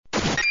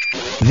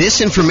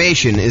This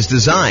information is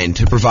designed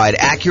to provide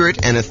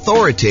accurate and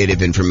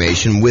authoritative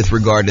information with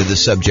regard to the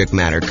subject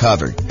matter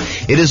covered.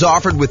 It is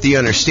offered with the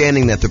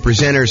understanding that the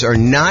presenters are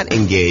not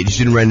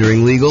engaged in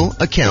rendering legal,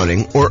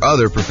 accounting, or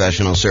other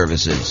professional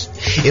services.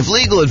 If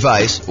legal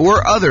advice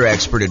or other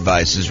expert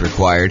advice is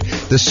required,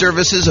 the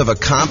services of a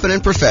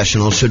competent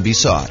professional should be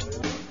sought.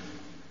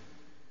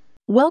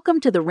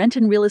 Welcome to the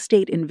Renton Real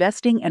Estate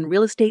Investing and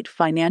Real Estate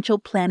Financial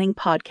Planning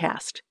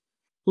Podcast.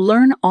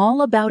 Learn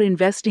all about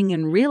investing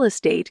in real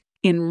estate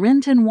in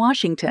Renton,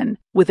 Washington,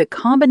 with a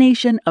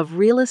combination of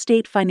real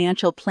estate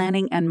financial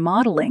planning and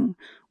modeling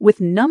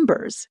with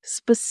numbers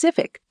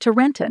specific to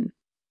Renton,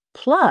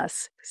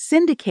 plus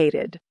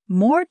syndicated,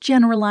 more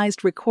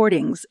generalized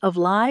recordings of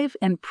live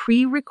and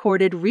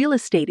pre-recorded real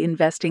estate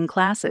investing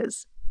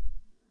classes.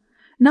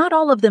 Not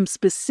all of them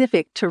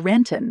specific to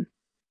Renton.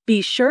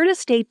 Be sure to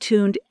stay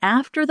tuned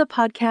after the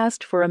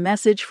podcast for a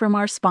message from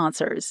our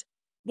sponsors.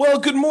 Well,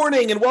 good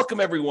morning and welcome,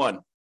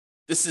 everyone.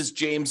 This is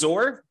James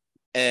Orr,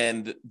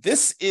 and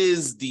this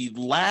is the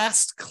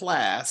last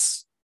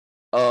class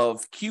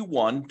of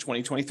Q1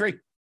 2023.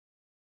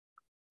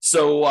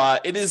 So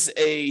it is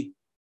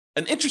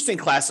an interesting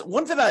class,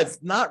 one that I've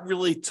not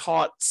really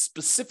taught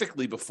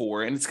specifically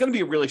before, and it's going to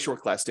be a really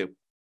short class too.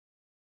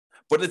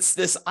 But it's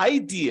this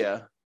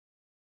idea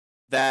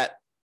that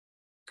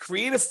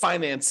creative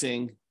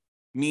financing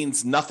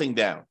means nothing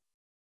down.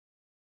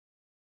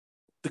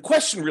 The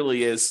question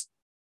really is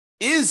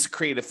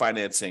creative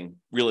financing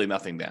really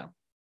nothing down?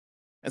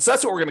 And so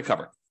that's what we're going to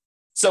cover.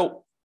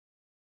 So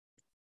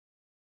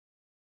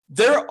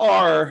there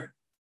are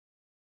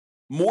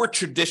more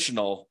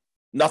traditional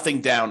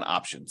nothing down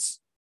options.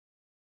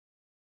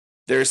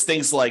 There's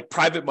things like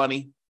private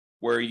money,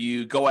 where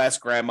you go ask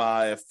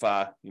grandma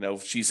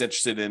if she's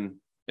interested in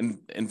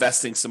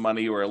investing some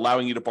money or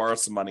allowing you to borrow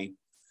some money.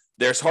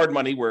 There's hard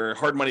money, where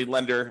hard money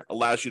lender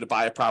allows you to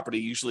buy a property,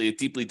 usually a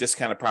deeply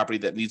discounted property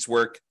that needs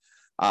work,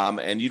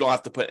 and you don't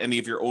have to put any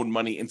of your own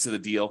money into the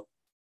deal.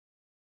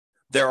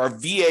 There are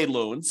VA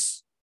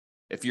loans,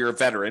 if you're a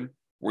veteran,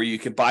 where you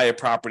can buy a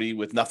property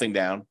with nothing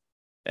down.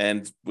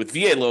 And with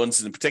VA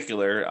loans in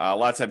particular, a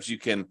lot of times you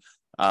can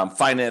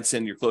finance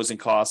in your closing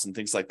costs and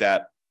things like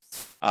that.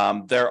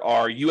 There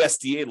are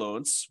USDA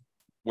loans,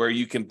 where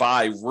you can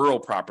buy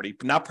rural property,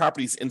 not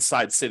properties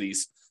inside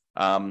cities.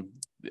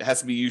 It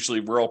has to be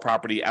usually rural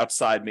property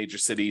outside major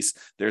cities.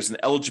 There's an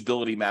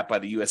eligibility map by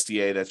the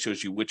USDA that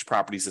shows you which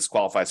properties this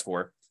qualifies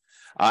for.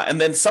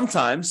 And then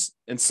sometimes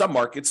in some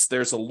markets,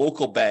 there's a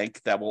local bank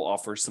that will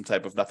offer some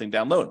type of nothing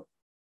down loan.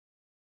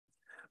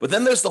 But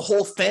then there's the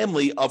whole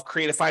family of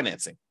creative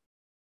financing.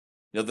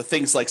 The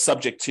things like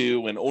subject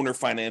to and owner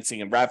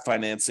financing and wrap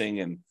financing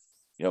and,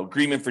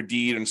 agreement for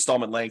deed,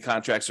 installment land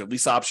contracts, or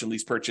lease option,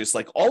 lease purchase,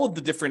 like all of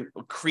the different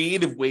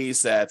creative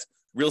ways that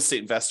real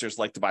estate investors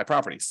like to buy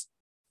properties.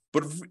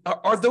 But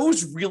are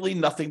those really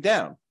nothing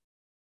down?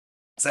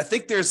 Because I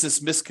think there's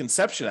this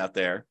misconception out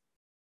there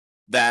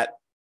that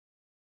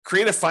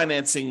creative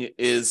financing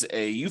is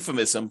a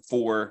euphemism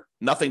for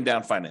nothing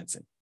down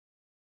financing.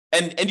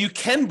 And you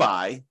can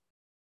buy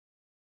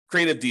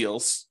creative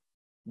deals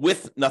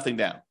with nothing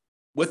down,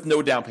 with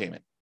no down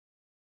payment.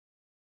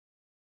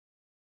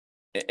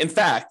 In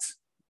fact,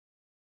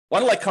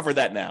 why don't I cover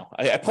that now?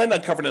 I plan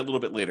on covering it a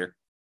little bit later,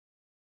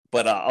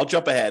 but I'll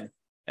jump ahead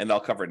and I'll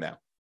cover it now.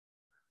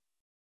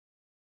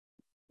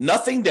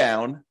 Nothing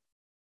down,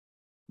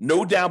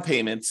 no down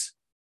payments,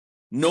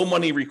 no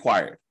money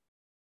required.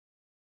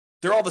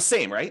 They're all the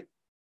same, right?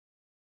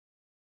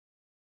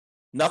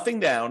 Nothing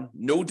down,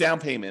 no down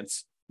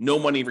payments, no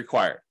money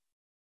required.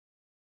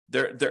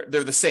 They're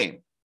the same.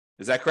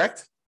 Is that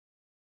correct?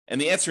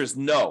 And the answer is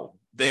no,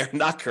 they are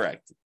not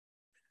correct.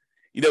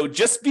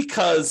 Just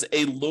because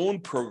a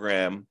loan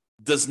program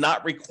does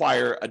not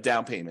require a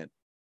down payment,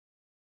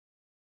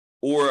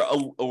 or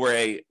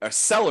a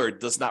seller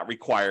does not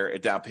require a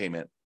down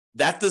payment,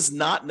 that does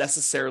not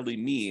necessarily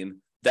mean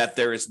that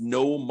there is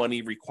no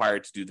money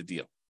required to do the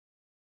deal.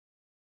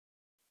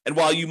 And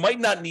while you might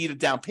not need a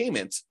down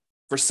payment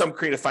for some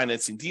creative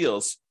financing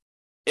deals,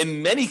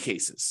 in many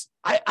cases,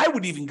 I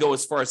would even go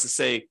as far as to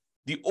say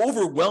the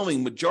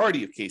overwhelming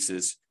majority of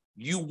cases,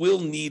 you will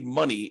need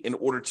money in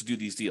order to do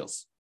these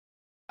deals.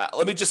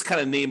 Let me just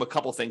kind of name a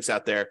couple things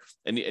out there,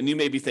 and you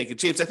may be thinking,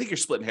 James, I think you're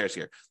splitting hairs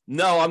here.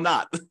 No, I'm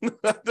not.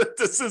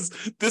 This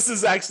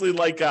is actually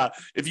like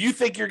if you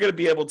think you're going to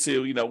be able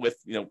to, with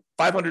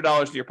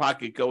 $500 in your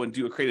pocket, go and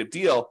do a creative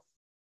deal,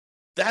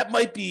 that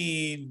might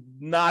be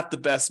not the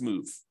best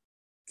move.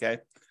 Okay,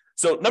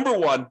 so number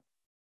one,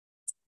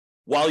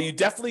 while you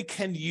definitely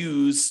can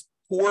use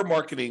poor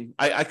marketing,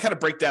 I kind of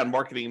break down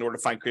marketing in order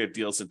to find creative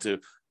deals into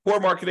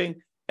poor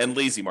marketing and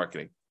lazy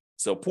marketing.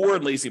 So poor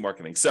and lazy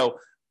marketing. So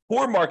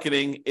poor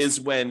marketing is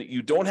when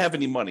you don't have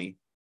any money,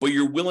 but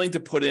you're willing to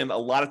put in a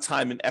lot of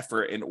time and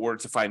effort in order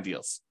to find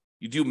deals.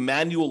 You do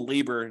manual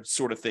labor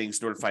sort of things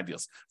in order to find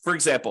deals. For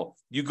example,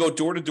 you go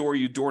door to door,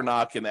 you door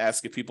knock and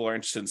ask if people are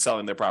interested in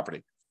selling their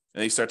property.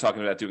 And you start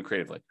talking about doing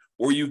creatively.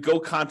 or you go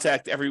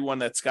contact everyone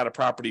that's got a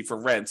property for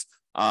rent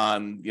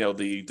on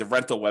the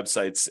rental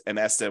websites and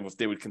ask them if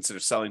they would consider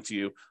selling to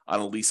you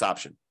on a lease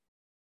option.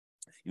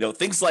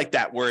 Things like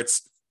that, where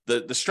it's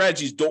the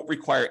strategies don't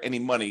require any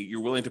money.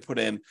 You're willing to put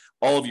in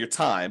all of your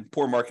time,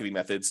 poor marketing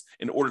methods,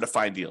 in order to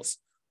find deals.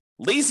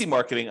 Lazy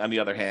marketing, on the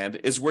other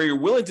hand, is where you're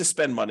willing to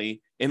spend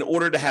money in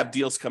order to have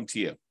deals come to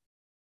you.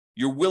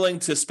 You're willing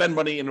to spend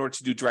money in order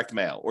to do direct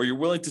mail, or you're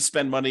willing to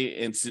spend money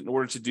in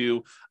order to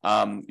do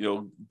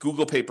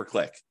Google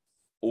pay-per-click,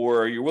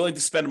 or you're willing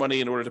to spend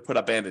money in order to put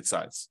up bandit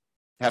signs,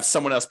 have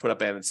someone else put up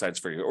bandit signs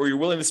for you, or you're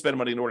willing to spend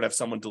money in order to have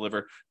someone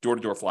deliver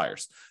door-to-door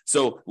flyers.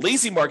 So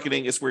lazy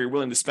marketing is where you're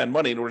willing to spend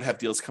money in order to have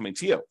deals coming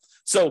to you.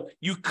 So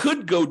you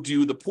could go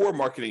do the poor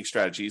marketing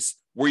strategies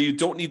where you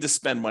don't need to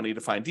spend money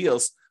to find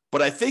deals.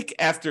 But I think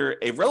after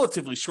a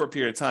relatively short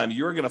period of time,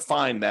 you're going to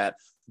find that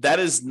that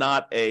is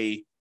not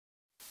a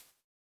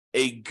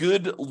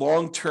good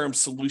long-term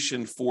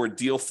solution for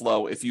deal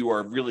flow if you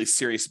are really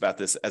serious about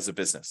this as a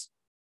business.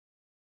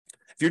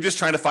 If you're just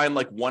trying to find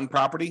like one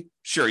property,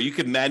 sure, you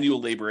could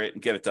manual labor it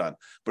and get it done.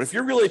 But if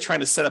you're really trying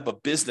to set up a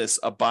business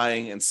of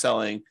buying and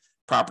selling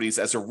properties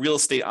as a real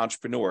estate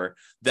entrepreneur,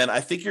 then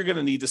I think you're going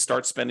to need to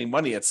start spending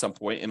money at some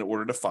point in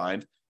order to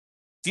find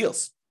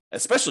deals,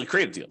 especially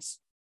creative deals.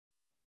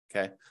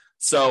 Okay.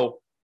 So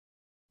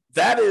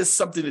that is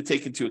something to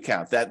take into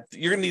account, that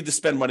you're going to need to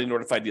spend money in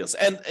order to find deals.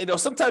 And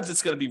sometimes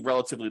it's going to be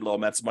relatively low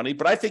amounts of money,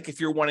 but I think if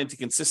you're wanting to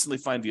consistently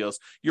find deals,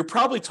 you're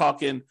probably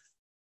talking,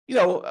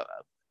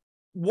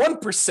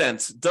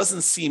 1%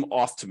 doesn't seem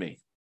off to me.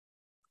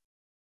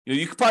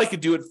 You probably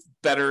could do it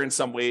better in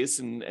some ways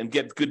and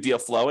get good deal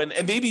flow. And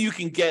maybe you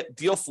can get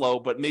deal flow,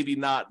 but maybe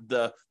not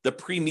the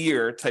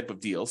premier type of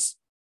deals.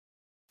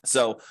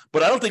 So,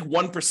 but I don't think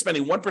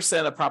spending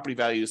 1% of property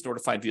values in order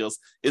to find deals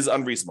is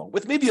unreasonable,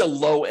 with maybe a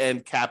low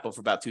end cap of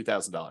about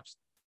 $2,000.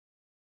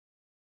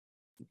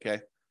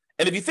 Okay.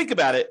 And if you think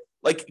about it,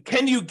 like,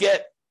 can you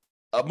get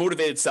a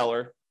motivated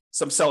seller,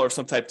 some seller of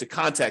some type, to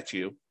contact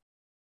you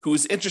who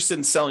is interested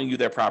in selling you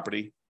their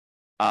property?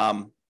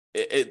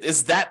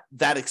 Is that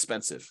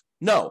expensive?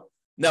 No.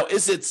 Now,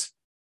 is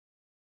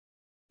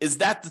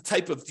that the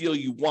type of deal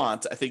you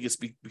want? I think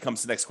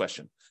becomes the next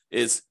question.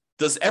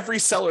 Does every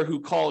seller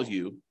who calls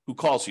you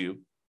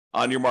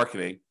on your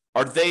marketing,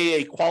 are they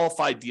a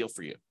qualified deal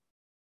for you?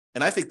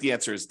 And I think the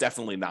answer is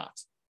definitely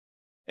not.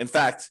 In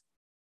fact,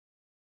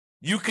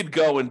 you could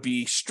go and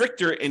be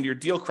stricter in your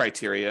deal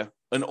criteria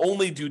and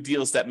only do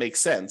deals that make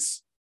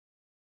sense.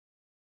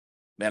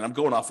 Man, I'm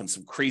going off on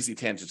some crazy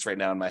tangents right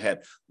now in my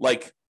head.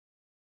 Like,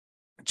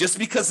 just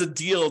because a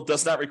deal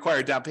does not require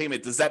a down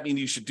payment, does that mean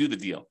you should do the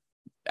deal?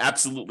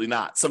 Absolutely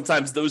not.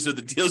 Sometimes those are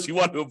the deals you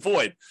want to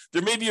avoid.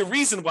 There may be a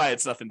reason why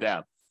it's nothing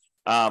down.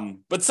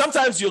 But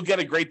sometimes you'll get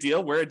a great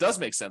deal where it does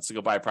make sense to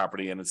go buy a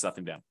property and it's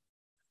nothing down.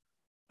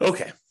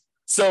 Okay.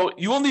 So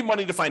you will need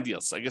money to find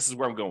deals, I guess is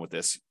where I'm going with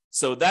this.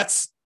 So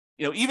that's,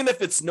 even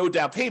if it's no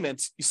down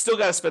payment, you still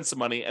got to spend some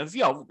money. And,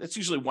 it's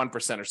usually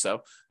 1% or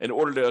so in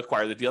order to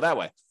acquire the deal that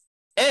way.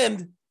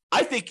 And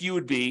I think you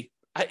would be,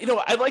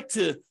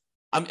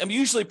 I'm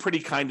usually pretty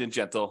kind and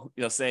gentle,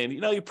 saying,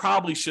 you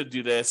probably should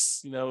do this,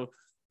 you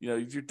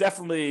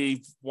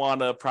definitely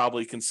want to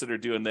probably consider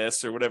doing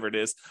this or whatever it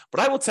is.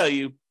 But I will tell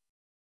you,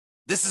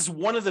 this is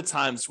one of the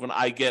times when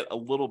I get a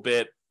little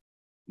bit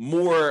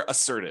more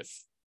assertive.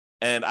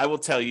 And I will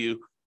tell you,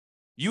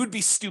 you would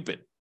be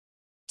stupid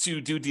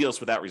to do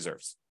deals without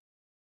reserves.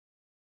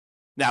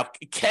 Now,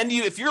 can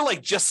you, if you're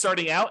like just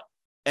starting out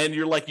and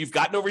you're like, you've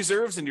got no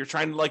reserves and you're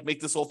trying to like make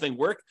this whole thing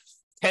work,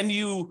 can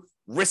you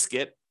risk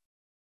it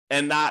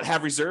and not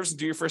have reserves and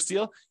do your first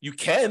deal? You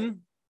can.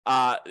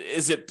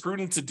 Is it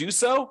prudent to do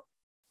so?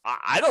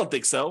 I don't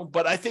think so,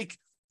 but I think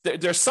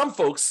there's some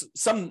folks,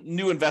 some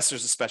new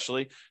investors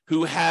especially,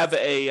 who have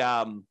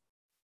their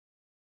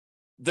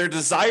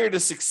desire to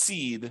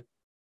succeed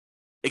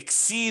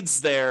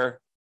exceeds their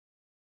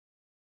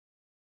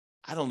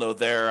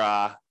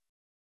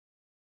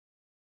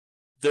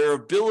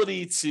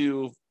ability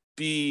to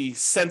be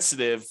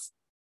sensitive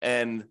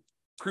and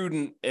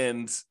prudent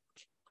and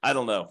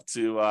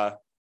to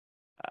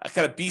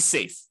kind of be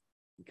safe.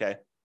 Okay.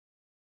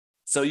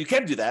 So you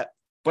can do that,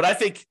 but I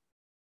think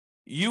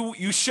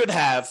you should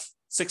have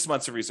 6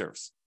 months of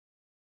reserves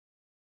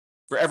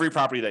for every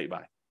property that you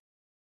buy.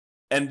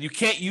 And you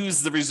can't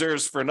use the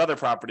reserves for another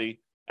property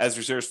as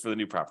reserves for the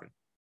new property.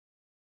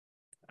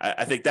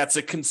 I think that's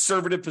a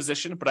conservative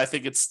position, but I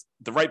think it's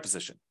the right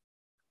position.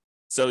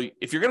 So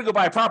if you're going to go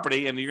buy a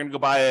property and you're going to go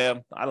buy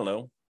a,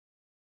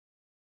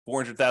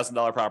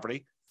 $400,000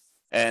 property,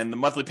 and the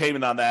monthly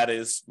payment on that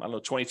is,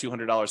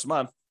 $2,200 a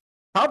month,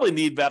 probably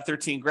need about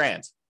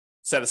 $13,000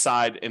 set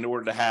aside in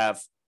order to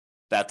have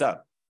that done.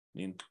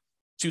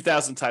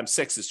 2,000 times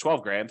 6 is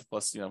 $12,000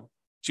 plus,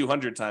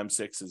 200 times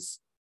 6 is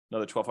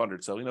another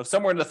 1,200. So,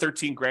 somewhere in the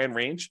 $13,000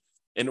 range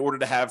in order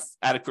to have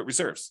adequate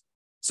reserves.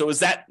 So is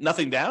that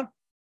nothing down?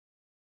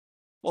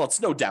 Well,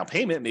 it's no down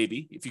payment,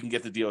 maybe, if you can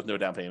get the deal with no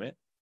down payment.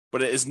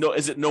 But is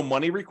it no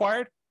money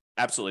required?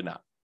 Absolutely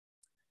not.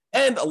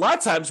 And a lot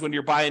of times when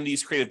you're buying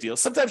these creative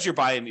deals, sometimes you're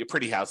buying your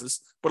pretty houses,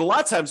 but a lot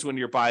of times when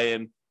you're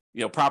buying,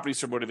 properties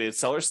from motivated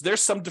sellers,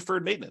 there's some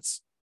deferred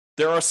maintenance.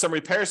 There are some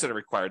repairs that are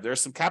required. There are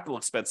some capital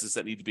expenses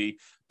that need to be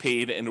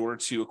paid in order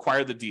to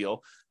acquire the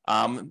deal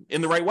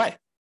in the right way.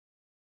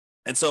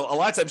 And so a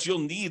lot of times you'll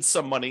need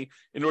some money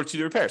in order to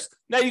do repairs.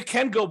 Now you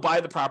can go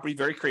buy the property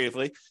very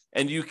creatively,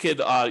 and you could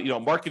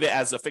market it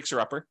as a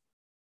fixer-upper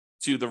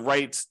to the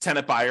right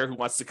tenant buyer who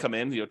wants to come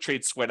in,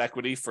 trade sweat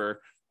equity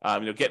for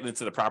getting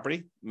into the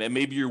property. And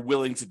maybe you're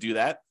willing to do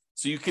that.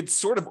 So you could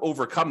sort of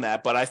overcome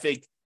that. But I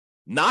think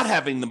not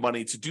having the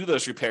money to do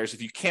those repairs,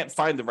 if you can't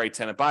find the right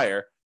tenant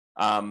buyer,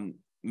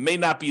 may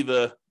not be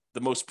the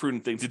most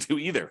prudent thing to do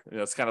either.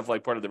 It's kind of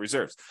like part of the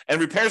reserves. And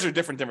repairs are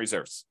different than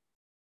reserves.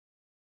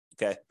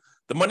 Okay.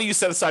 The money you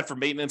set aside for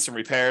maintenance and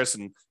repairs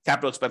and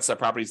capital expenses on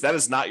properties, that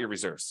is not your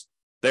reserves.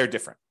 They're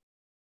different.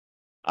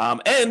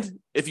 And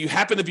if you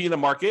happen to be in a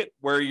market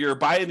where you're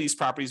buying these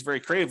properties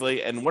very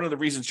creatively, and one of the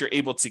reasons you're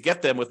able to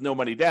get them with no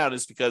money down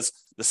is because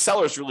the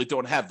sellers really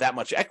don't have that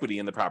much equity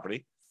in the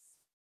property,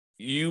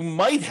 you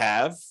might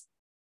have,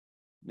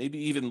 maybe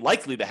even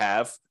likely to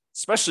have,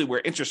 especially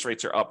where interest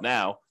rates are up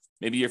now,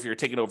 maybe if you're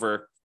taking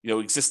over,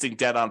 existing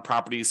debt on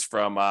properties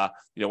from,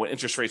 when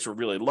interest rates were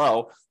really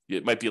low,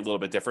 it might be a little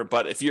bit different.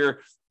 But if you're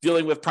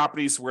dealing with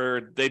properties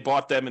where they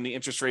bought them and the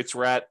interest rates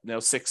were at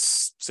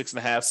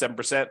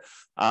 6.5%,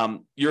 7%,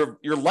 you're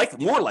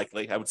more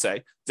likely, I would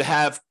say, to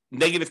have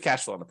negative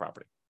cash flow on the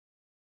property.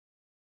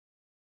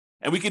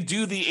 And we could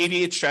do the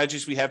 88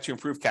 strategies we have to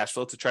improve cash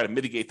flow to try to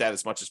mitigate that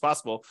as much as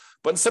possible.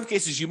 But in some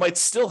cases, you might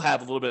still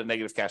have a little bit of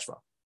negative cash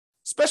flow,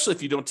 especially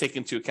if you don't take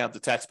into account the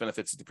tax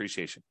benefits of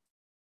depreciation.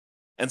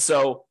 And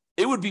so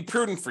it would be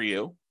prudent for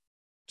you,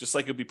 just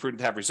like it would be prudent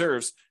to have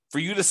reserves, for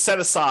you to set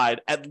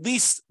aside at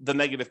least the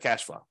negative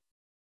cash flow.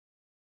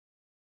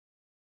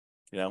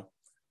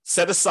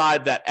 Set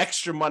aside that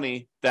extra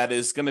money that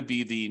is going to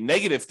be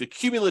the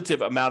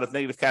cumulative amount of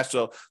negative cash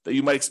flow that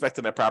you might expect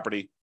in that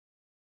property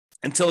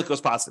until it goes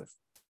positive.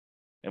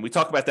 And we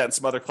talk about that in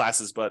some other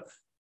classes, but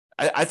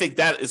I think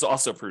that is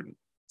also prudent.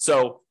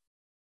 So,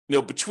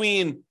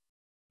 between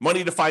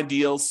money to find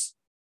deals,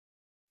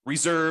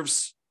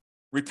 reserves,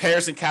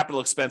 repairs and capital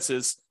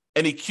expenses,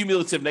 any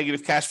cumulative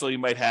negative cash flow you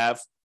might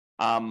have,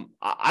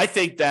 I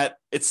think that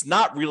it's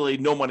not really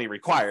no money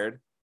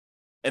required,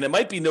 and it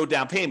might be no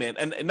down payment.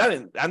 And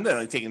I'm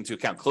not taking into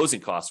account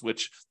closing costs,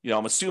 which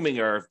I'm assuming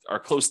are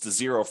close to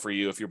zero for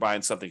you if you're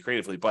buying something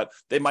creatively, but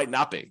they might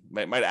not be.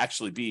 Might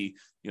actually be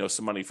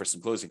some money for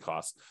some closing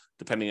costs,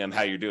 depending on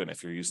how you're doing.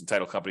 If you're using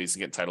title companies and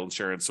getting title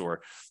insurance,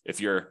 or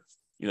if you're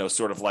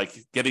sort of like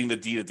getting the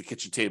deed at the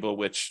kitchen table,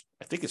 which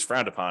I think is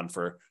frowned upon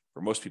for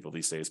most people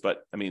these days.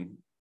 But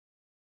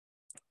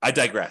I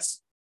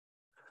digress.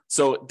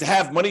 So to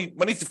have money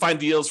to find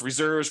deals,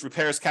 reserves,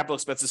 repairs, capital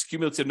expenses,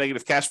 cumulative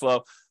negative cash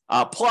flow,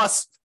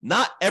 plus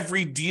not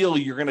every deal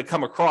you're going to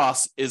come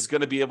across is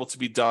going to be able to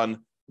be done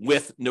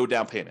with no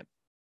down payment.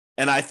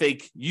 And I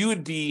think you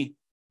would be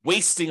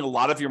wasting a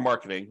lot of your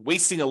marketing,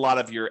 wasting a lot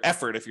of your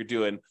effort if you're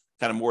doing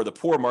kind of more of the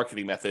poor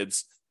marketing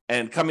methods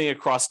and coming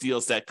across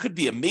deals that could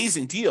be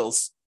amazing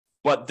deals,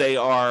 but they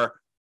are,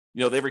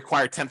 they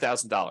require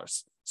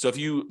 $10,000. So if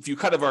you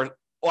kind of are,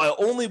 I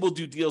only will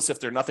do deals if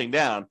they're nothing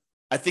down,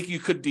 I think you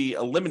could be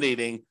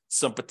eliminating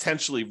some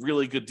potentially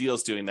really good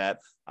deals doing that.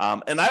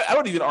 And I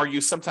would even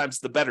argue sometimes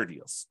the better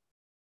deals.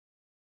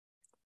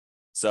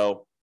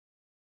 So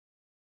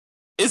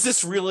is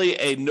this really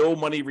a no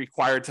money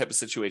required type of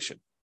situation?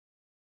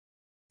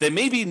 There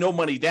may be no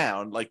money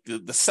down, like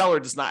the seller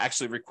does not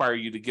actually require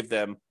you to give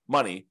them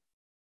money,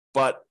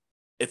 but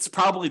it's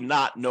probably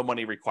not no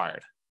money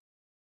required.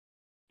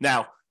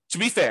 Now, to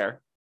be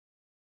fair,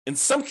 in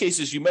some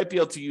cases, you might be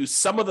able to use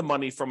some of the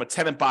money from a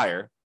tenant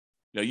buyer.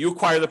 You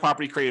acquire the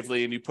property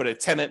creatively and you put a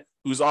tenant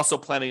who's also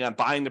planning on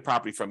buying the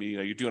property from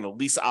you. You're doing a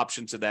lease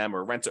option to them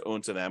or rent to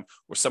own to them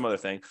or some other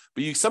thing.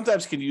 But you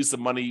sometimes can use the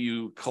money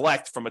you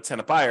collect from a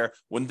tenant buyer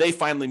when they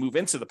finally move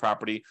into the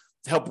property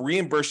to help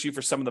reimburse you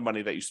for some of the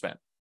money that you spent.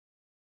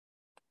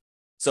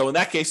 So in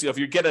that case, if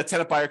you get a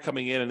tenant buyer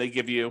coming in and they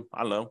give you,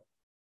 1%,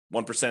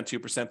 2%,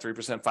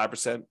 3%,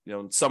 5%,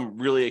 in some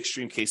really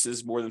extreme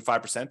cases, more than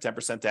 5%,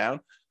 10%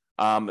 down,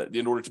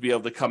 in order to be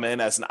able to come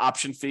in as an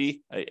option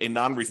fee, a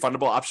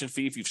non-refundable option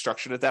fee, if you've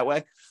structured it that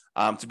way,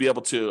 to be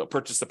able to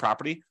purchase the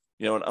property.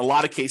 In a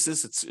lot of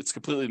cases, it's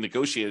completely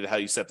negotiated how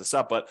you set this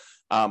up, but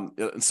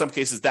in some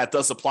cases that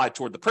does apply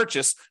toward the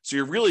purchase. So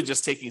you're really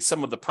just taking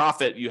some of the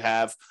profit you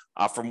have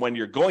from when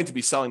you're going to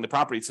be selling the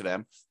property to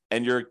them,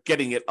 and you're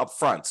getting it up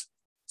front.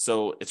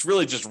 So it's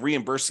really just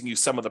reimbursing you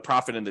some of the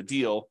profit in the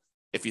deal,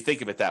 if you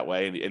think of it that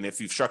way, and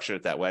if you've structured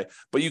it that way.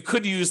 But you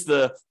could use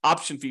the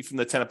option fee from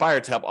the tenant buyer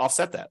to help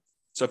offset that.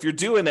 So if you're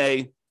doing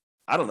a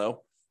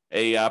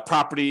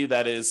property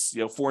that is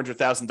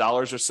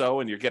 $400,000 or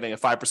so, and you're getting a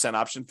 5%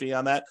 option fee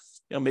on that,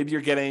 maybe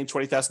you're getting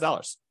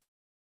 $20,000,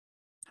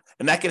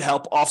 and that can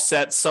help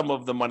offset some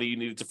of the money you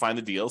needed to find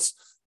the deals.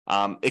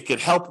 It could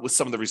help with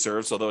some of the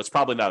reserves, although it's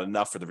probably not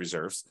enough for the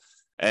reserves,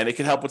 and it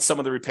can help with some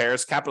of the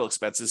repairs, capital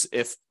expenses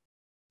if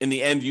in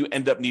the end, you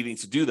end up needing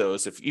to do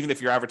those. Even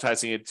if you're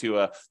advertising it to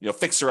a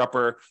fixer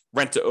upper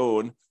rent to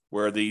own,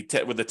 where the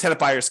tenant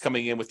buyer is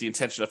coming in with the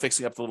intention of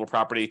fixing up the little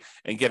property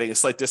and getting a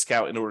slight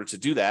discount in order to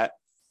do that.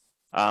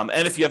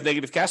 And if you have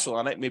negative cash flow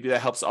on it, maybe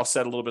that helps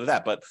offset a little bit of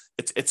that. But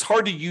it's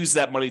hard to use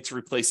that money to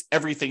replace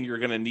everything you're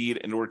going to need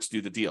in order to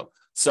do the deal.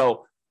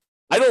 So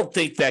I don't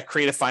think that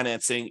creative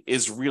financing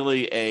is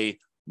really a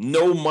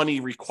no money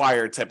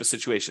required type of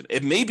situation.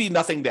 It may be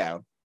nothing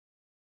down,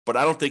 but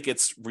I don't think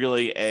it's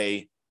really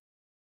a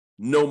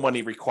no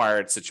money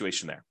required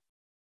situation there.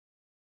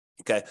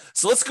 Okay,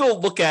 so let's go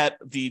look at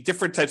the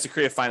different types of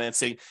creative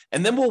financing,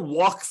 and then we'll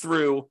walk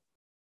through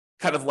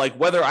kind of like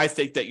whether I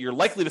think that you're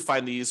likely to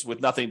find these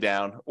with nothing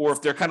down, or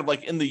if they're kind of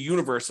like in the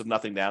universe of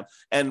nothing down,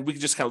 and we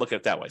can just kind of look at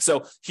it that way.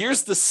 So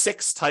here's the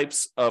 6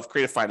 types of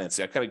creative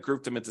financing. I kind of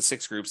grouped them into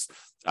 6 groups.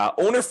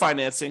 Owner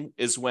financing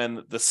is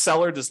when the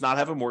seller does not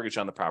have a mortgage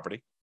on the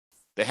property.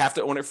 They have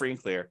to own it free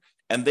and clear,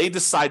 and they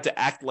decide to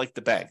act like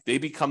the bank. They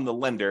become the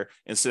lender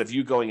instead of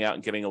you going out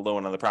and getting a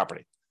loan on the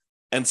property.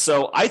 And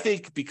so I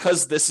think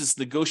because this is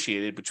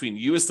negotiated between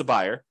you as the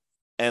buyer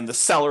and the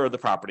seller of the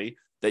property,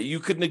 that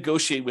you could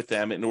negotiate with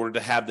them in order to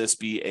have this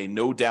be a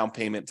no down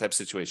payment type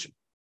situation.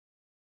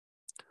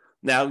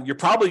 Now, you're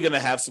probably going to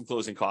have some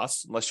closing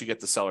costs unless you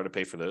get the seller to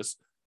pay for those.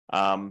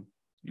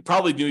 You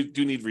probably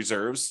do need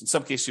reserves. In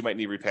some cases, you might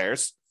need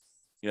repairs,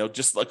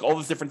 just like all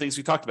the different things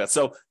we talked about.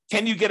 So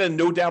can you get a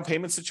no down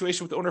payment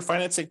situation with owner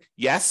financing?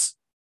 Yes.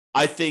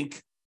 I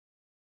think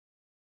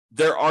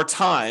there are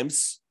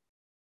times,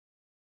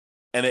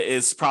 and it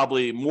is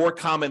probably more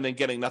common than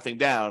getting nothing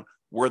down,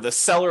 where the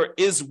seller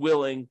is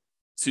willing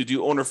to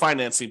do owner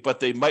financing, but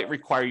they might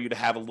require you to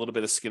have a little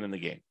bit of skin in the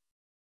game,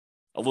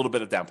 a little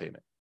bit of down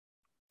payment.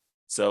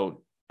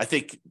 So I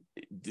think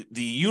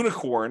the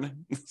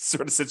unicorn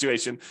sort of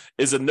situation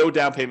is a no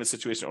down payment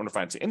situation, owner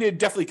financing, and you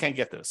definitely can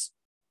get this.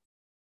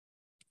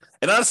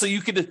 And honestly,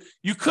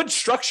 you could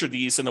structure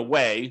these in a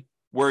way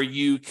where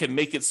you can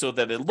make it so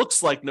that it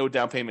looks like no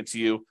down payment to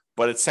you,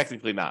 but it's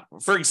technically not.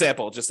 For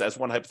example, just as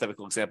one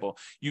hypothetical example,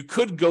 you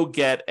could go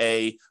get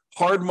a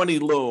hard money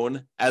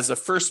loan as a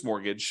first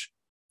mortgage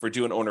for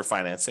doing owner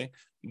financing,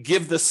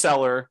 give the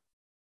seller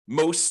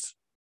most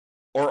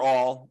or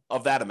all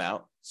of that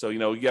amount. So,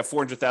 you have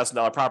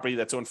 $400,000 property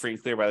that's owned free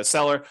and clear by the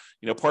seller.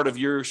 Part of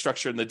your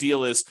structure in the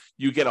deal is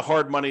you get a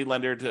hard money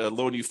lender to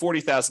loan you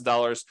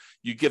 $40,000.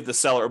 You give the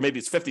seller, or maybe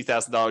it's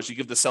 $50,000. You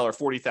give the seller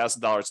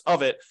 $40,000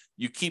 of it.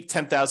 You keep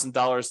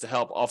 $10,000 to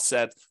help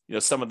offset,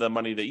 some of the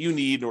money that you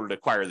need in order to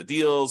acquire the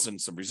deals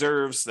and some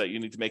reserves that you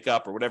need to make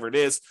up or whatever it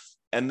is.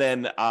 And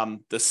then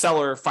the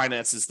seller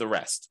finances the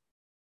rest.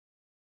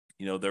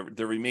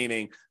 The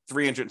remaining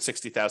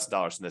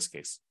 $360,000 in this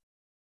case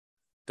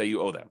that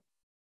you owe them.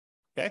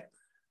 Okay.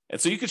 And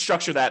so you could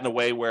structure that in a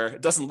way where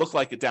it doesn't look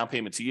like a down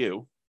payment to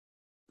you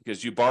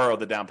because you borrow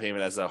the down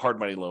payment as a hard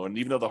money loan. And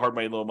even though the hard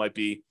money loan might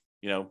be,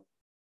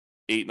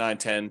 8, 9,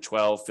 10,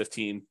 12,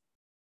 15,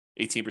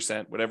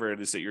 18%, whatever it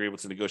is that you're able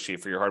to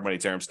negotiate for your hard money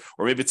terms,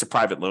 or maybe it's a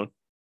private loan.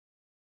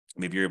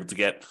 Maybe you're able to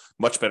get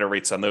much better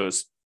rates on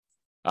those.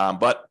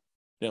 But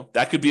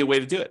that could be a way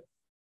to do it.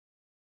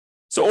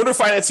 So owner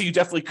financing, you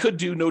definitely could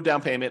do no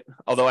down payment,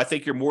 although I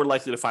think you're more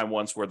likely to find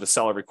ones where the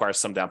seller requires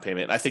some down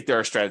payment. And I think there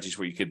are strategies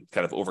where you could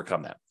kind of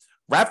overcome that.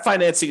 Wrap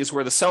financing is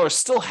where the seller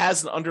still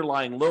has an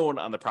underlying loan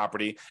on the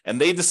property,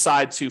 and they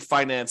decide to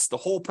finance the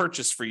whole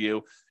purchase for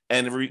you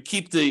and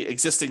keep the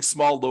existing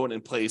small loan in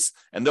place,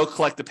 and they'll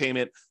collect the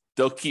payment.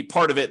 They'll keep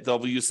part of it.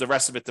 They'll use the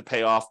rest of it to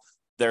pay off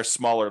their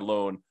smaller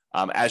loan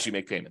as you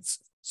make payments.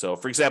 So,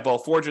 for example,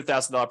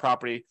 $400,000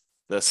 property,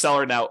 the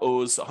seller now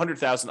owes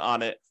 $100,000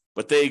 on it,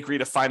 but they agree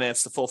to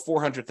finance the full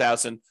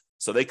 $400,000.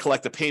 So they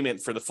collect the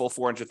payment for the full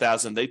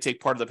 $400,000. They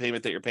take part of the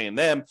payment that you're paying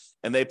them,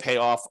 and they pay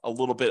off a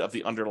little bit of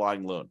the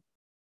underlying loan.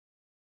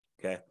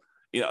 Okay.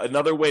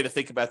 Another way to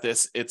think about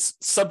this, it's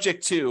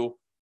subject to,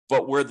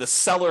 but where the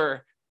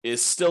seller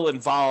is still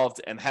involved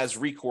and has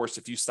recourse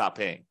if you stop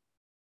paying.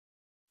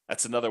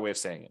 That's another way of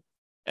saying it.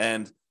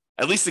 And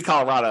at least in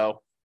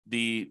Colorado,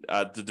 the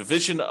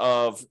division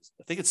of,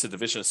 I think it's the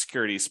Division of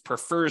Securities,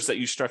 prefers that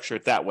you structure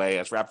it that way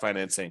as wrap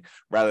financing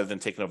rather than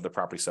taking over the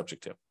property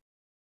subject to.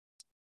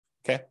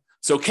 Okay.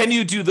 So can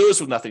you do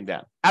those with nothing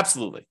down?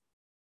 Absolutely.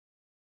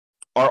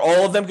 Are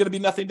all of them going to be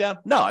nothing down?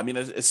 No. I mean,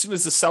 as soon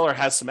as the seller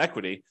has some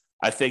equity,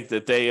 I think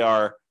that they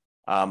are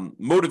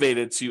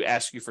motivated to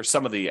ask you for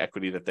some of the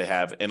equity that they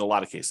have in a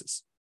lot of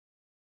cases.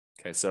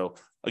 Okay. So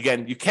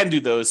again, you can do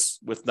those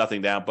with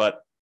nothing down,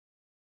 but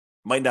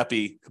might not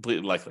be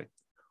completely likely.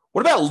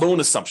 What about loan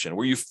assumption,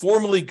 where you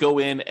formally go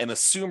in and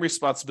assume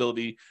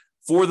responsibility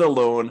for the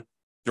loan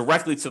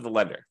directly to the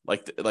lender?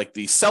 Like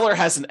the seller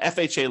has an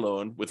FHA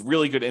loan with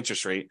really good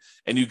interest rate,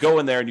 and you go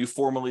in there and you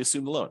formally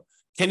assume the loan.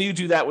 Can you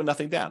do that with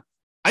nothing down?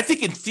 I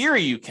think in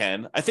theory you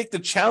can. I think the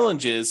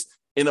challenge is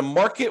in a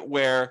market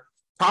where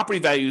property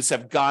values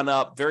have gone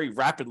up very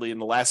rapidly in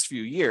the last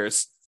few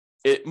years,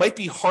 it might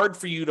be hard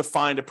for you to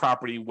find a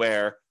property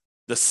where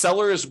the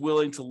seller is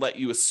willing to let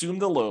you assume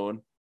the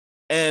loan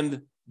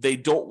and they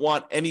don't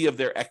want any of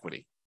their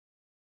equity.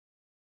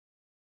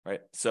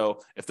 right?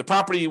 So if the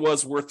property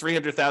was worth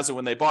 $300,000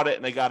 when they bought it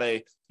and they got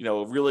a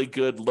really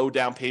good low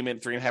down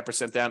payment,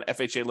 3.5% down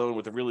FHA loan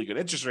with a really good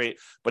interest rate,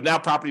 but now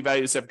property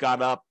values have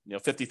gone up,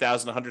 $50,000,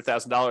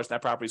 $100,000,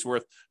 that property's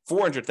worth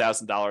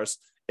 $400,000.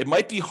 It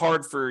might be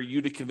hard for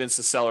you to convince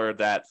the seller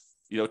that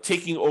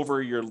taking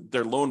over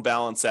their loan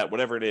balance at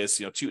whatever it is,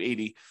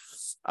 280,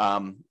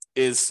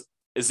 is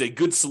a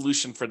good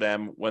solution for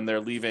them when they're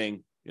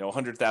leaving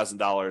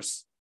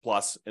 $100,000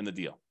 plus in the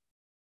deal.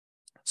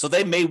 So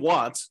they may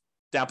want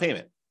down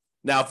payment.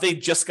 Now, if they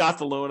just got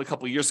the loan a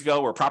couple of years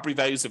ago, where property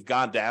values have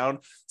gone down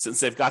since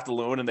they've got the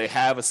loan and they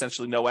have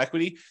essentially no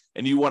equity,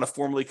 and you want to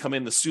formally come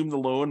in, assume the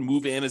loan,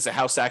 move in as a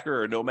house hacker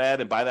or a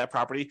nomad and buy that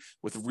property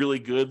with really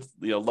good,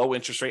 low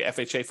interest rate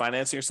FHA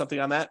financing or something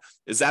on that,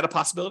 is that a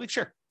possibility?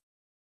 Sure.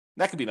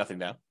 That could be nothing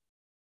down.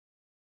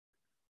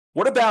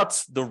 What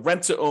about the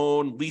rent to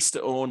own, lease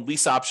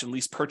option,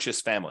 lease purchase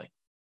family,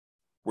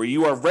 where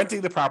you are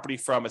renting the property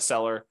from a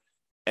seller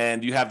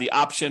and you have the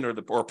option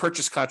or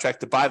purchase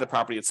contract to buy the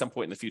property at some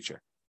point in the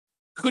future?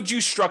 Could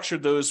you structure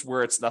those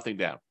where it's nothing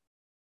down?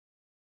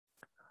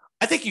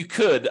 I think you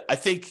could. I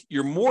think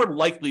you're more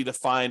likely to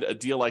find a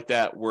deal like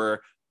that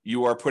where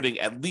you are putting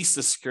at least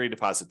a security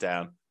deposit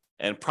down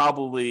and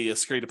probably a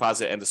security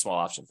deposit and a small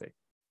option fee.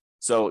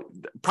 So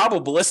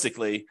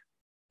probabilistically,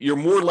 you're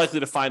more likely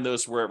to find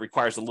those where it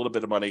requires a little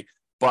bit of money.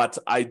 But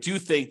I do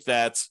think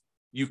that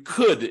you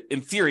could,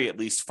 in theory at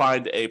least,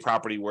 find a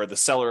property where the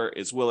seller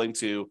is willing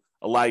to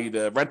allow you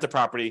to rent the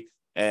property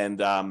and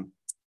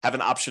have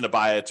an option to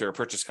buy it or a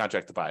purchase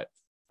contract to buy it.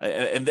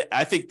 And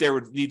I think there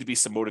would need to be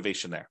some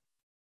motivation there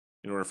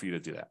in order for you to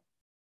do that.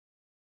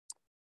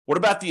 What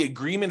about the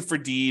agreement for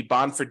deed,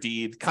 bond for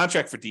deed,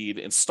 contract for deed,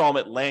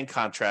 installment land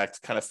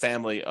contract kind of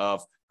family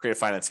of creative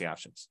financing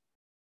options?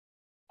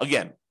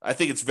 Again, I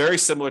think it's very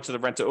similar to the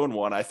rent to own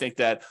one. I think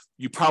that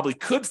you probably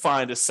could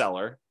find a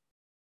seller,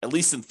 at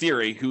least in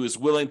theory, who is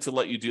willing to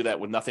let you do that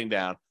with nothing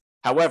down.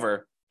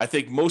 However, I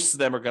think most of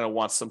them are going to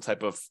want some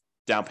type of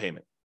down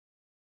payment.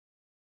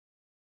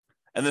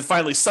 And then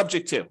finally,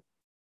 subject to.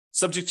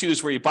 Subject to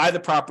is where you buy the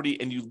property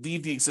and you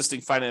leave the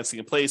existing financing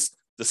in place.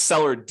 The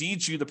seller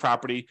deeds you the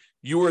property.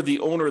 You are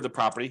the owner of the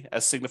property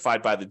as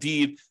signified by the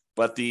deed,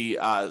 but the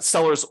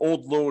seller's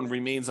old loan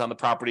remains on the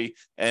property.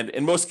 And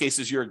in most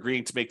cases, you're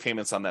agreeing to make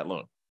payments on that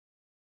loan.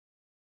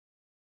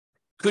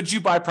 Could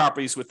you buy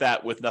properties with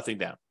that with nothing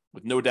down,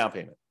 with no down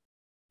payment?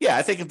 Yeah,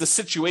 I think if the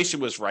situation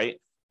was right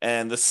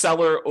and the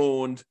seller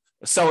owed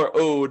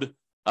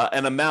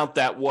an amount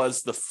that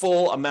was the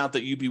full amount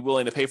that you'd be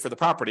willing to pay for the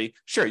property,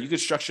 sure, you could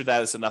structure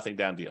that as a nothing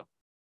down deal.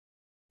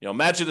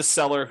 Imagine a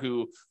seller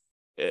who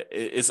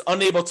is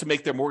unable to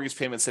make their mortgage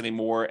payments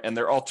anymore, and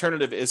their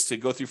alternative is to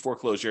go through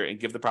foreclosure and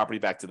give the property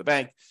back to the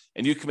bank.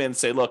 And you come in and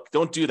say, look,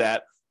 don't do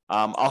that.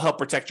 I'll help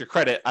protect your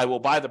credit. I will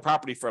buy the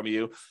property from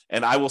you,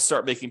 and I will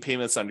start making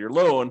payments on your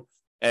loan.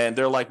 And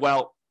they're like,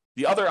 well,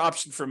 the other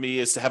option for me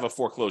is to have a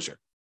foreclosure.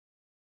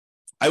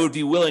 I would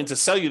be willing to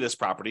sell you this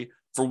property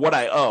for what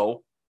I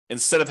owe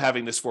instead of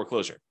having this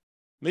foreclosure.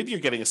 Maybe you're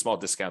getting a small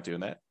discount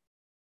doing that.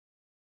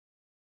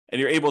 And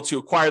you're able to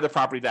acquire the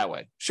property that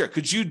way. Sure.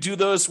 Could you do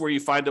those where you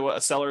find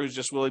a seller who's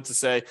just willing to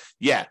say,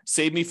 yeah,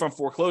 save me from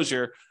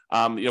foreclosure,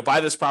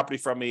 buy this property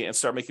from me and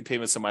start making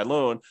payments on my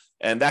loan.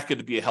 And that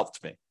could be a help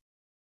to me.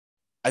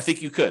 I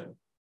think you could.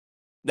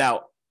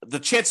 Now, the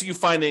chance of you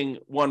finding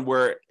one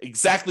where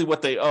exactly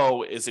what they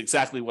owe is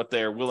exactly what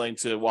they're willing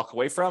to walk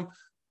away from,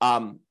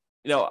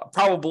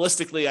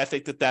 probabilistically, I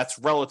think that that's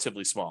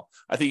relatively small.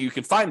 I think you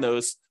can find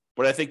those,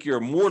 but I think you're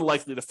more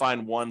likely to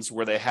find ones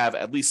where they have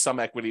at least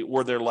some equity,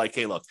 or they're like,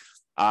 hey, look,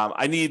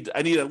 I need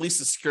at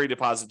least a security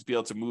deposit to be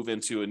able to move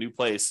into a new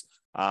place.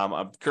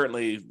 I'm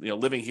currently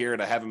living here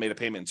and I haven't made a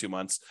payment in 2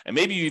 months. And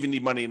maybe you even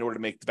need money in order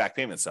to make the back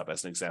payments up,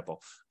 as an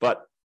example.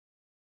 But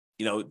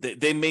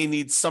they may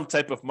need some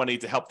type of money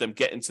to help them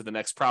get into the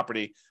next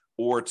property,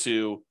 or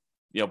to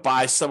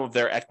buy some of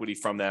their equity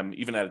from them,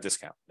 even at a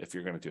discount, if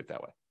you're going to do it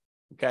that way.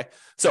 Okay,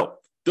 so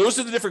those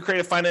are the different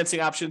creative financing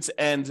options,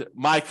 and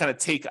my kind of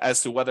take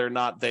as to whether or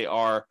not they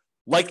are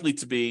likely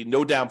to be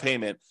no down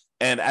payment.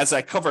 And as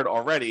I covered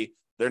already,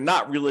 they're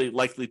not really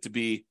likely to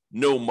be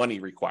no money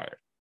required.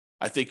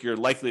 I think you're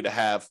likely to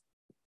have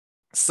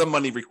some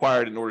money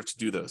required in order to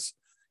do those.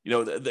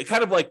 The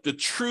kind of like the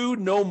true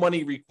no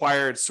money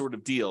required sort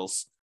of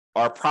deals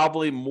are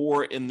probably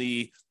more in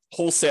the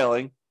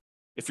wholesaling,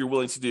 if you're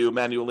willing to do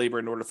manual labor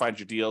in order to find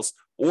your deals,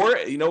 or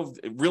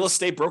real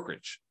estate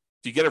brokerage.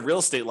 If you get a real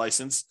estate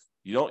license,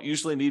 you don't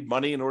usually need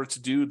money in order to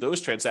do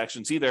those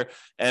transactions either.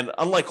 And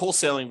unlike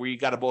wholesaling, where you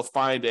got to both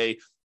find a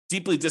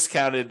deeply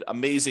discounted,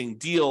 amazing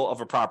deal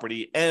of a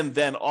property, and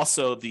then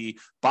also the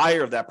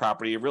buyer of that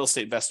property, a real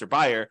estate investor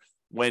buyer,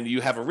 when you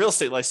have a real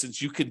estate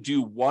license, you could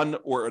do one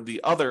or the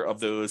other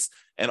of those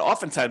and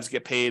oftentimes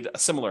get paid a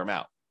similar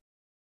amount.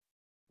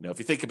 If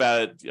you think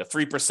about it,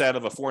 3%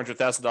 of a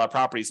 $400,000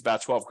 property is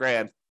about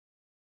 $12,000.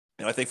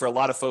 I think for a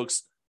lot of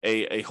folks,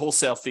 a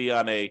wholesale fee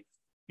on an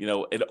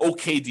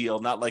okay deal,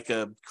 not like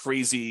a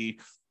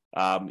crazy,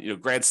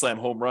 grand slam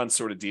home run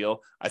sort of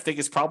deal, I think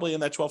is probably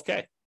in that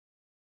 $12,000.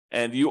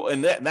 And you,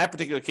 in that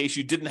particular case,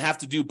 you didn't have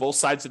to do both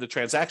sides of the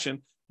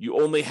transaction.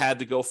 You only had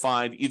to go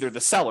find either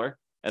the seller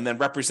and then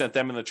represent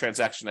them in the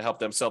transaction to help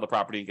them sell the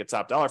property and get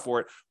top dollar for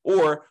it,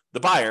 or the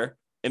buyer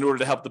in order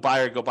to help the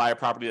buyer go buy a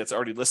property that's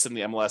already listed in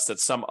the MLS that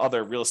some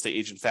other real estate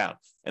agent found.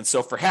 And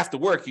so for half the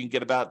work, you can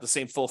get about the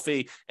same full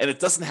fee, and it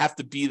doesn't have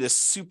to be this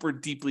super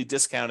deeply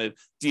discounted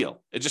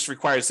deal. It just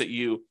requires that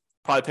you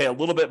probably pay a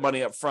little bit of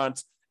money up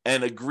front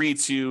and agree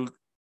to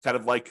kind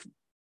of like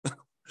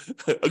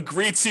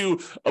agree to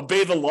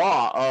obey the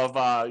law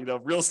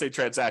of real estate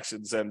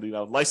transactions and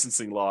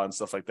licensing law and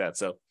stuff like that.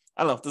 So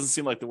I don't know. It doesn't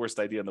seem like the worst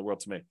idea in the world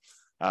to me,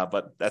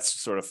 but that's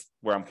sort of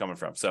where I'm coming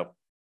from. So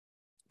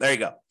there you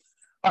go.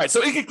 All right.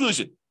 So in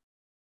conclusion,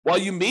 while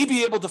you may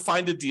be able to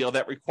find a deal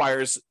that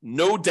requires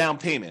no down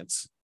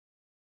payments,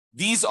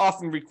 these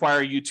often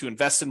require you to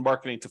invest in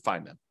marketing to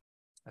find them.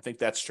 I think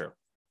that's true.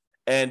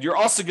 And you're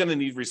also going to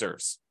need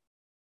reserves.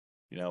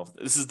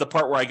 This is the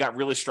part where I got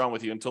really strong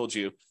with you and told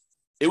you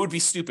it would be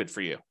stupid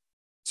for you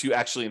to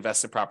actually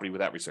invest in property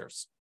without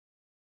reserves.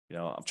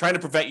 I'm trying to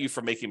prevent you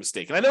from making a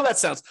mistake. And I know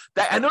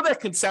that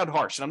can sound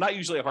harsh. And I'm not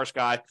usually a harsh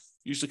guy,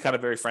 usually kind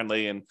of very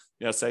friendly and,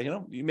 say,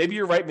 maybe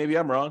you're right, maybe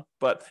I'm wrong.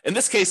 But in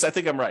this case, I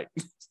think I'm right.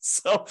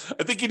 So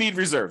I think you need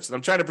reserves. And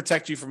I'm trying to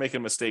protect you from making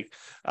a mistake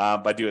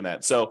by doing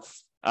that. So,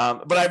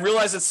 but I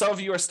realize that some of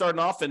you are starting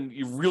off and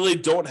you really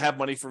don't have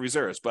money for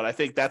reserves. But I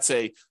think that's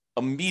a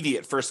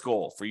immediate first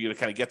goal for you to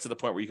kind of get to the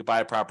point where you can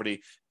buy a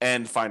property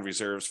and find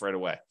reserves right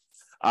away.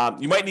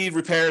 You might need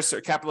repairs or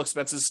capital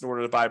expenses in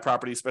order to buy a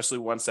property, especially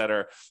ones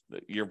that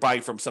you're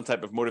buying from some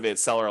type of motivated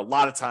seller. A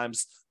lot of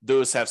times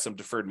those have some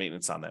deferred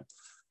maintenance on them.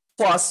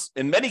 Plus,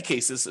 in many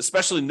cases,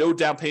 especially no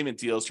down payment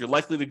deals, you're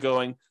likely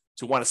to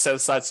want to set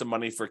aside some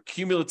money for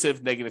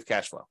cumulative negative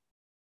cash flow.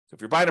 So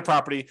if you're buying a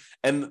property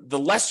and the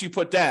less you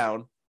put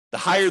down, the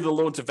higher the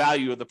loan to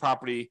value of the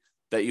property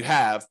that you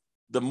have,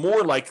 the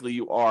more likely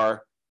you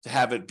are to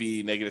have it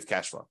be negative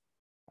cash flow.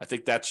 I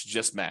think that's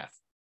just math.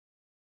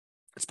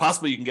 It's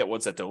possible you can get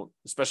ones that don't,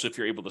 especially if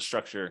you're able to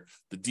structure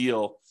the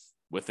deal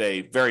with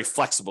a very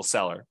flexible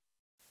seller.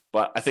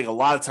 But I think a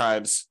lot of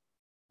times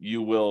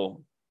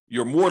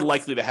you're more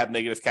likely to have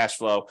negative cash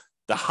flow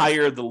the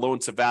higher the loan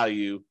to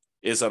value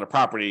is on a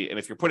property. And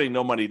if you're putting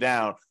no money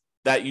down,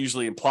 that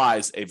usually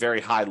implies a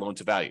very high loan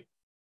to value.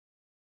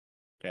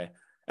 Okay.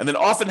 And then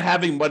often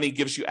having money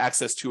gives you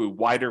access to a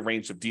wider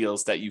range of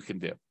deals that you can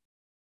do.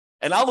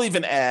 And I'll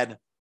even add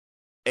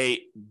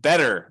a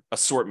better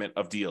assortment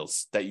of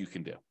deals that you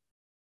can do.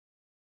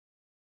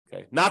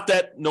 Okay. Not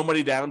that no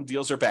money down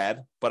deals are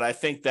bad, but I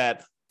think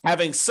that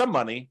having some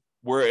money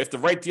where if the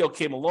right deal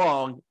came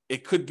along,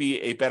 it could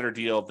be a better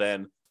deal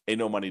than a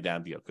no money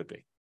down deal could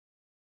be.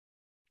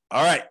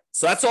 All right.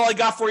 So that's all I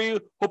got for you.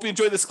 Hope you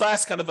enjoyed this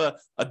class, kind of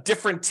a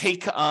different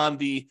take on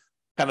the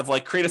kind of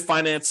like creative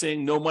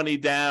financing, no money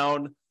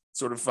down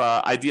sort of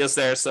ideas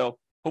there. So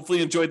hopefully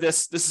you enjoyed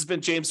this. This has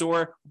been James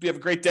Orr. Hope you have a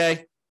great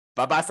day.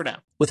 Bye-bye for now.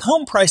 With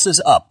home prices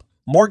up,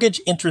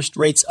 mortgage interest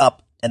rates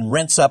up, and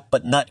rents up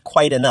but not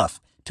quite enough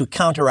to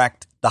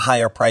counteract the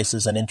higher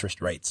prices and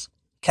interest rates,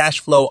 cash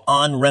flow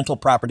on rental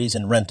properties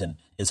in Renton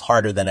is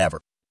harder than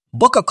ever.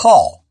 Book a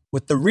call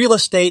with the Real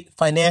Estate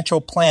Financial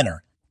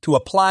Planner to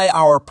apply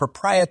our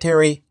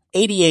proprietary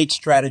 88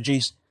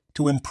 strategies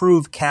to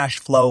improve cash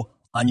flow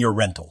on your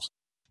rentals.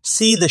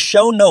 See the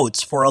show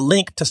notes for a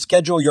link to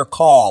schedule your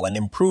call and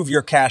improve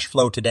your cash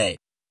flow today.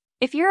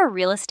 If you're a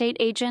real estate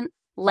agent,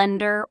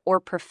 lender, or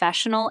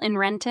professional in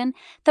Renton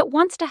that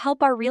wants to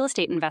help our real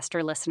estate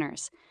investor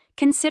listeners,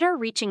 consider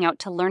reaching out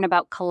to learn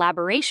about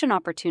collaboration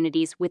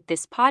opportunities with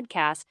this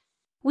podcast.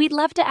 We'd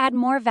love to add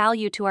more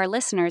value to our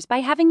listeners by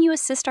having you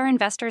assist our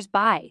investors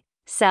buy,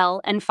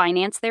 sell, and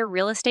finance their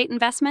real estate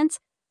investments.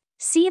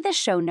 See the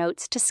show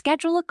notes to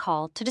schedule a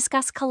call to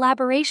discuss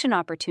collaboration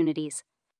opportunities.